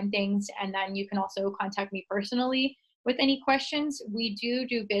 1099 things, and then you can also contact me personally with any questions. We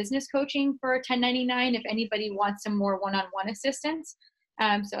do business coaching for 1099 if anybody wants some more one-on-one assistance.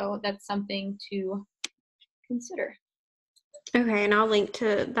 So that's something to consider. Okay, and I'll link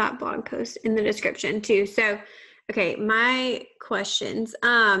to that blog post in the description too. So, okay, my questions.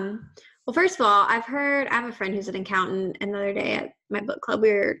 Well, first of all, I have a friend who's an accountant, and the other day at my book club,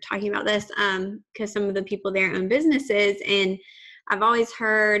 we were talking about this because some of the people there own businesses, and I've always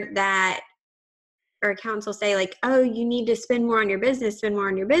heard that, or accountants will say like, oh, you need to spend more on your business,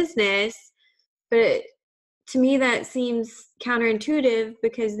 But to me, that seems counterintuitive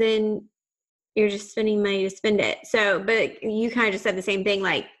because then you're just spending money to spend it. So, but you kind of just said the same thing,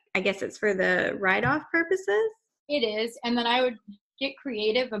 like, I guess it's for the write-off purposes? It is. And then I would get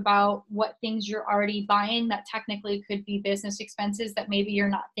creative about what things you're already buying that technically could be business expenses that maybe you're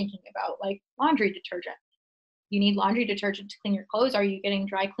not thinking about, like laundry detergent. You need laundry detergent to clean your clothes. Are you getting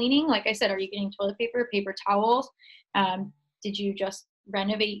dry cleaning? Like I said, are you getting toilet paper, paper towels? Did you just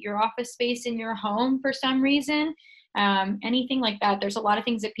renovate your office space in your home for some reason? Anything like that. There's a lot of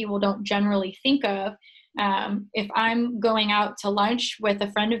things that people don't generally think of. If I'm going out to lunch with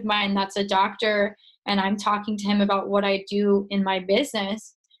a friend of mine that's a doctor and I'm talking to him about what I do in my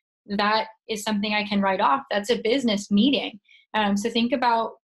business, that is something I can write off. That's a business meeting. So think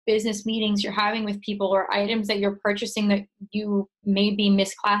about business meetings you're having with people or items that you're purchasing that you may be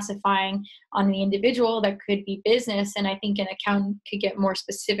misclassifying on the individual that could be business. And I think an accountant could get more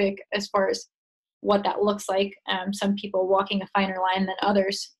specific as far as what that looks like. Some people walking a finer line than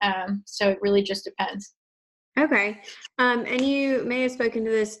others. So it really just depends. Okay. And you may have spoken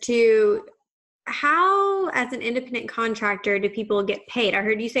to this too. How, as an independent contractor, do people get paid? I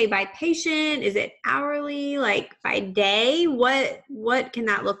heard you say by patient. Is it hourly, like by day? What can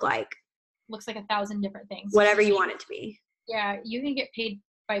that look like? Looks like 1,000 different things. Whatever you want it to be. Yeah, you can get paid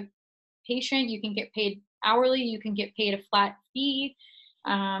by patient. You can get paid hourly. You can get paid a flat fee.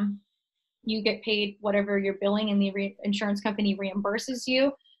 You get paid whatever you're billing, and the insurance company reimburses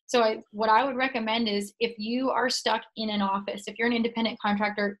you. So what I would recommend is, if you are stuck in an office, if you're an independent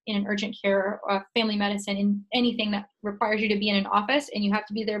contractor in an urgent care or family medicine, in anything that requires you to be in an office and you have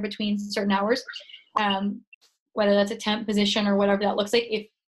to be there between certain hours, whether that's a temp position or whatever that looks like,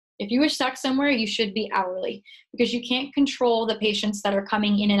 if you were stuck somewhere, you should be hourly, because you can't control the patients that are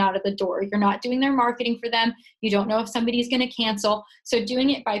coming in and out of the door. You're not doing their marketing for them. You don't know if somebody's going to cancel. So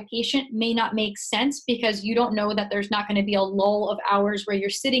doing it by patient may not make sense, because you don't know that there's not going to be a lull of hours where you're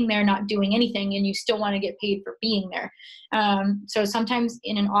sitting there not doing anything and you still want to get paid for being there. So sometimes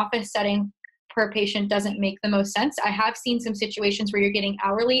in an office setting, per patient doesn't make the most sense. I have seen some situations where you're getting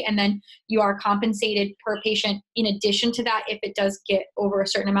hourly and then you are compensated per patient in addition to that if it does get over a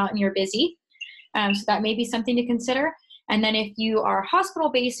certain amount and you're busy. So that may be something to consider. And then if you are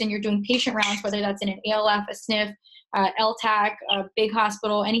hospital-based and you're doing patient rounds, whether that's in an ALF, a SNF, LTAC, a big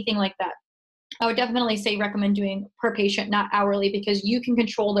hospital, anything like that, I would definitely say recommend doing per patient, not hourly, because you can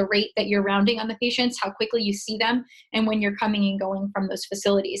control the rate that you're rounding on the patients, how quickly you see them, and when you're coming and going from those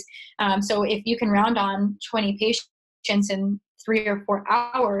facilities. So if you can round on 20 patients in 3 or 4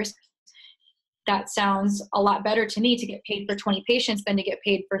 hours, that sounds a lot better to me to get paid for 20 patients than to get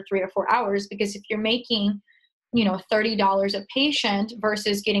paid for 3 or 4 hours. Because if you're making, $30 a patient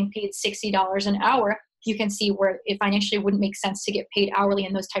versus getting paid $60 an hour, you can see where it financially wouldn't make sense to get paid hourly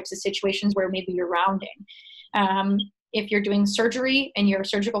in those types of situations where maybe you're rounding. If you're doing surgery and you're a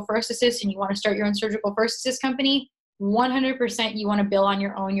surgical first assist and you want to start your own surgical first assist company, 100% you want to bill on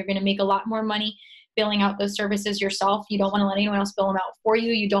your own. You're going to make a lot more money billing out those services yourself. You don't want to let anyone else bill them out for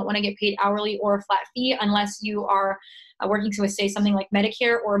you. You don't want to get paid hourly or a flat fee unless you are working with, say, something like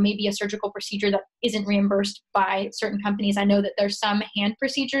Medicare, or maybe a surgical procedure that isn't reimbursed by certain companies. I know that there's some hand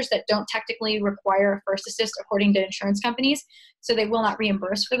procedures that don't technically require a first assist according to insurance companies, so they will not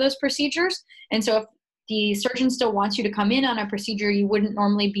reimburse for those procedures. And so if the surgeon still wants you to come in on a procedure you wouldn't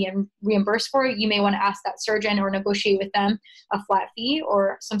normally be reimbursed for, you may want to ask that surgeon or negotiate with them a flat fee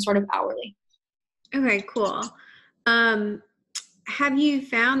or some sort of hourly. Okay, cool. Have you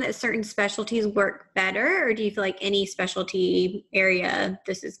found that certain specialties work better, or do you feel like any specialty area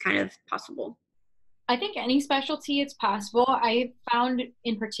this is kind of possible? I think any specialty it's possible. I found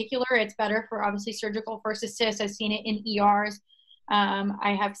in particular it's better for obviously surgical first assist. I've seen it in ERs.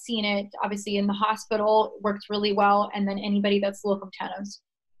 I have seen it obviously in the hospital. It works really well. And then anybody that's locum tenens.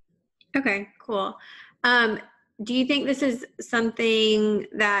 Okay, cool. Do you think this is something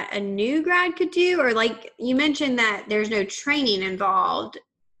that a new grad could do? Or like you mentioned that there's no training involved.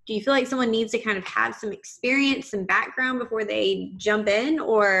 Do you feel like someone needs to kind of have some experience and background before they jump in,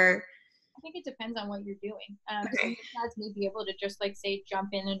 or? I think it depends on what you're doing. Okay. Some grads may be able to just say jump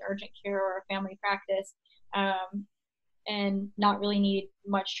in an urgent care or a family practice and not really need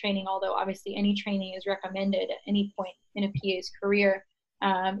much training, although obviously any training is recommended at any point in a PA's career.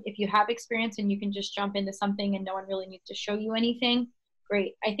 If you have experience and you can just jump into something and no one really needs to show you anything,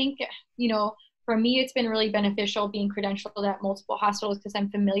 great. I think, for me, it's been really beneficial being credentialed at multiple hospitals because I'm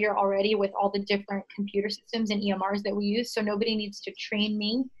familiar already with all the different computer systems and EMRs that we use. So nobody needs to train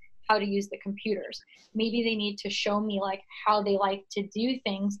me how to use the computers. Maybe they need to show me how they like to do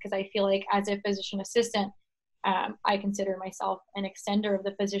things, because I feel like as a physician assistant, I consider myself an extender of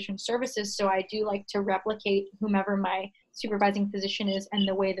the physician services. So I do like to replicate whomever my supervising physician is and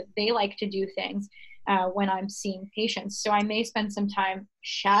the way that they like to do things when I'm seeing patients. So I may spend some time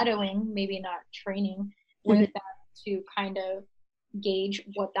shadowing, maybe not training, with them to kind of gauge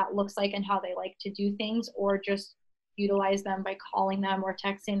what that looks like and how they like to do things, or just utilize them by calling them or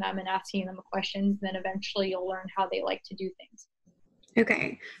texting them and asking them questions. Then eventually you'll learn how they like to do things.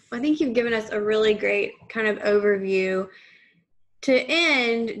 Okay. Well, I think you've given us a really great kind of overview. To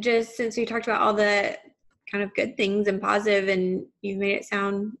end, just since we talked about all the kind of good things and positive, and you've made it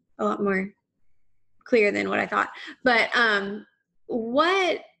sound a lot more clear than what I thought. But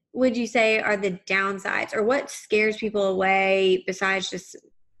what would you say are the downsides, or what scares people away besides just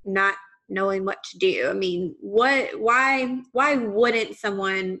not knowing what to do? I mean, why wouldn't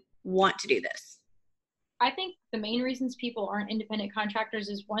someone want to do this? I think the main reasons people aren't independent contractors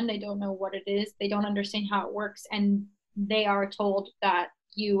is, one, they don't know what it is. They don't understand how it works. And they are told that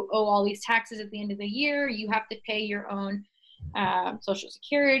you owe all these taxes at the end of the year. You have to pay your own Social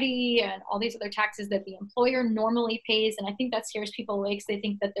Security and all these other taxes that the employer normally pays. And I think that scares people away because they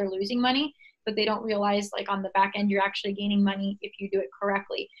think that they're losing money, but they don't realize like on the back end, you're actually gaining money if you do it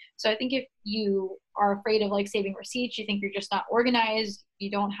correctly. So I think if you are afraid of like saving receipts, you think you're just not organized,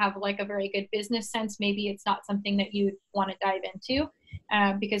 you don't have like a very good business sense, maybe it's not something that you want to dive into.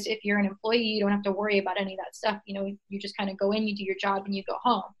 Because if you're an employee, you don't have to worry about any of that stuff. You know, you just kind of go in, you do your job, and you go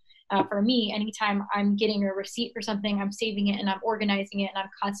home. For me, anytime I'm getting a receipt for something, I'm saving it and I'm organizing it, and I'm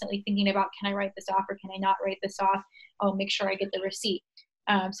constantly thinking about, can I write this off or can I not write this off? Oh, make sure I get the receipt.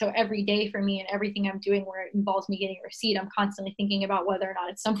 So every day for me and everything I'm doing where it involves me getting a receipt, I'm constantly thinking about whether or not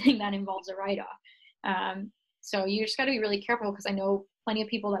it's something that involves a write-off. So you just got to be really careful, because I know plenty of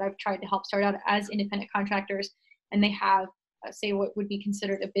people that I've tried to help start out as independent contractors, and they have, say, what would be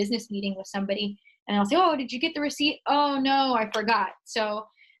considered a business meeting with somebody, and I'll say, oh, did you get the receipt? Oh, no, I forgot. So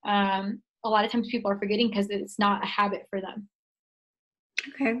a lot of times people are forgetting because it's not a habit for them.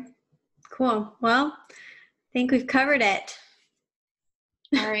 Okay, cool. Well, I think we've covered it.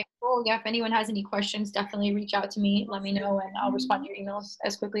 All right. Cool. Yeah. If anyone has any questions, definitely reach out to me. Let me know, and I'll respond to your emails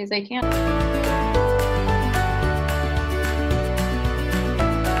as quickly as I can.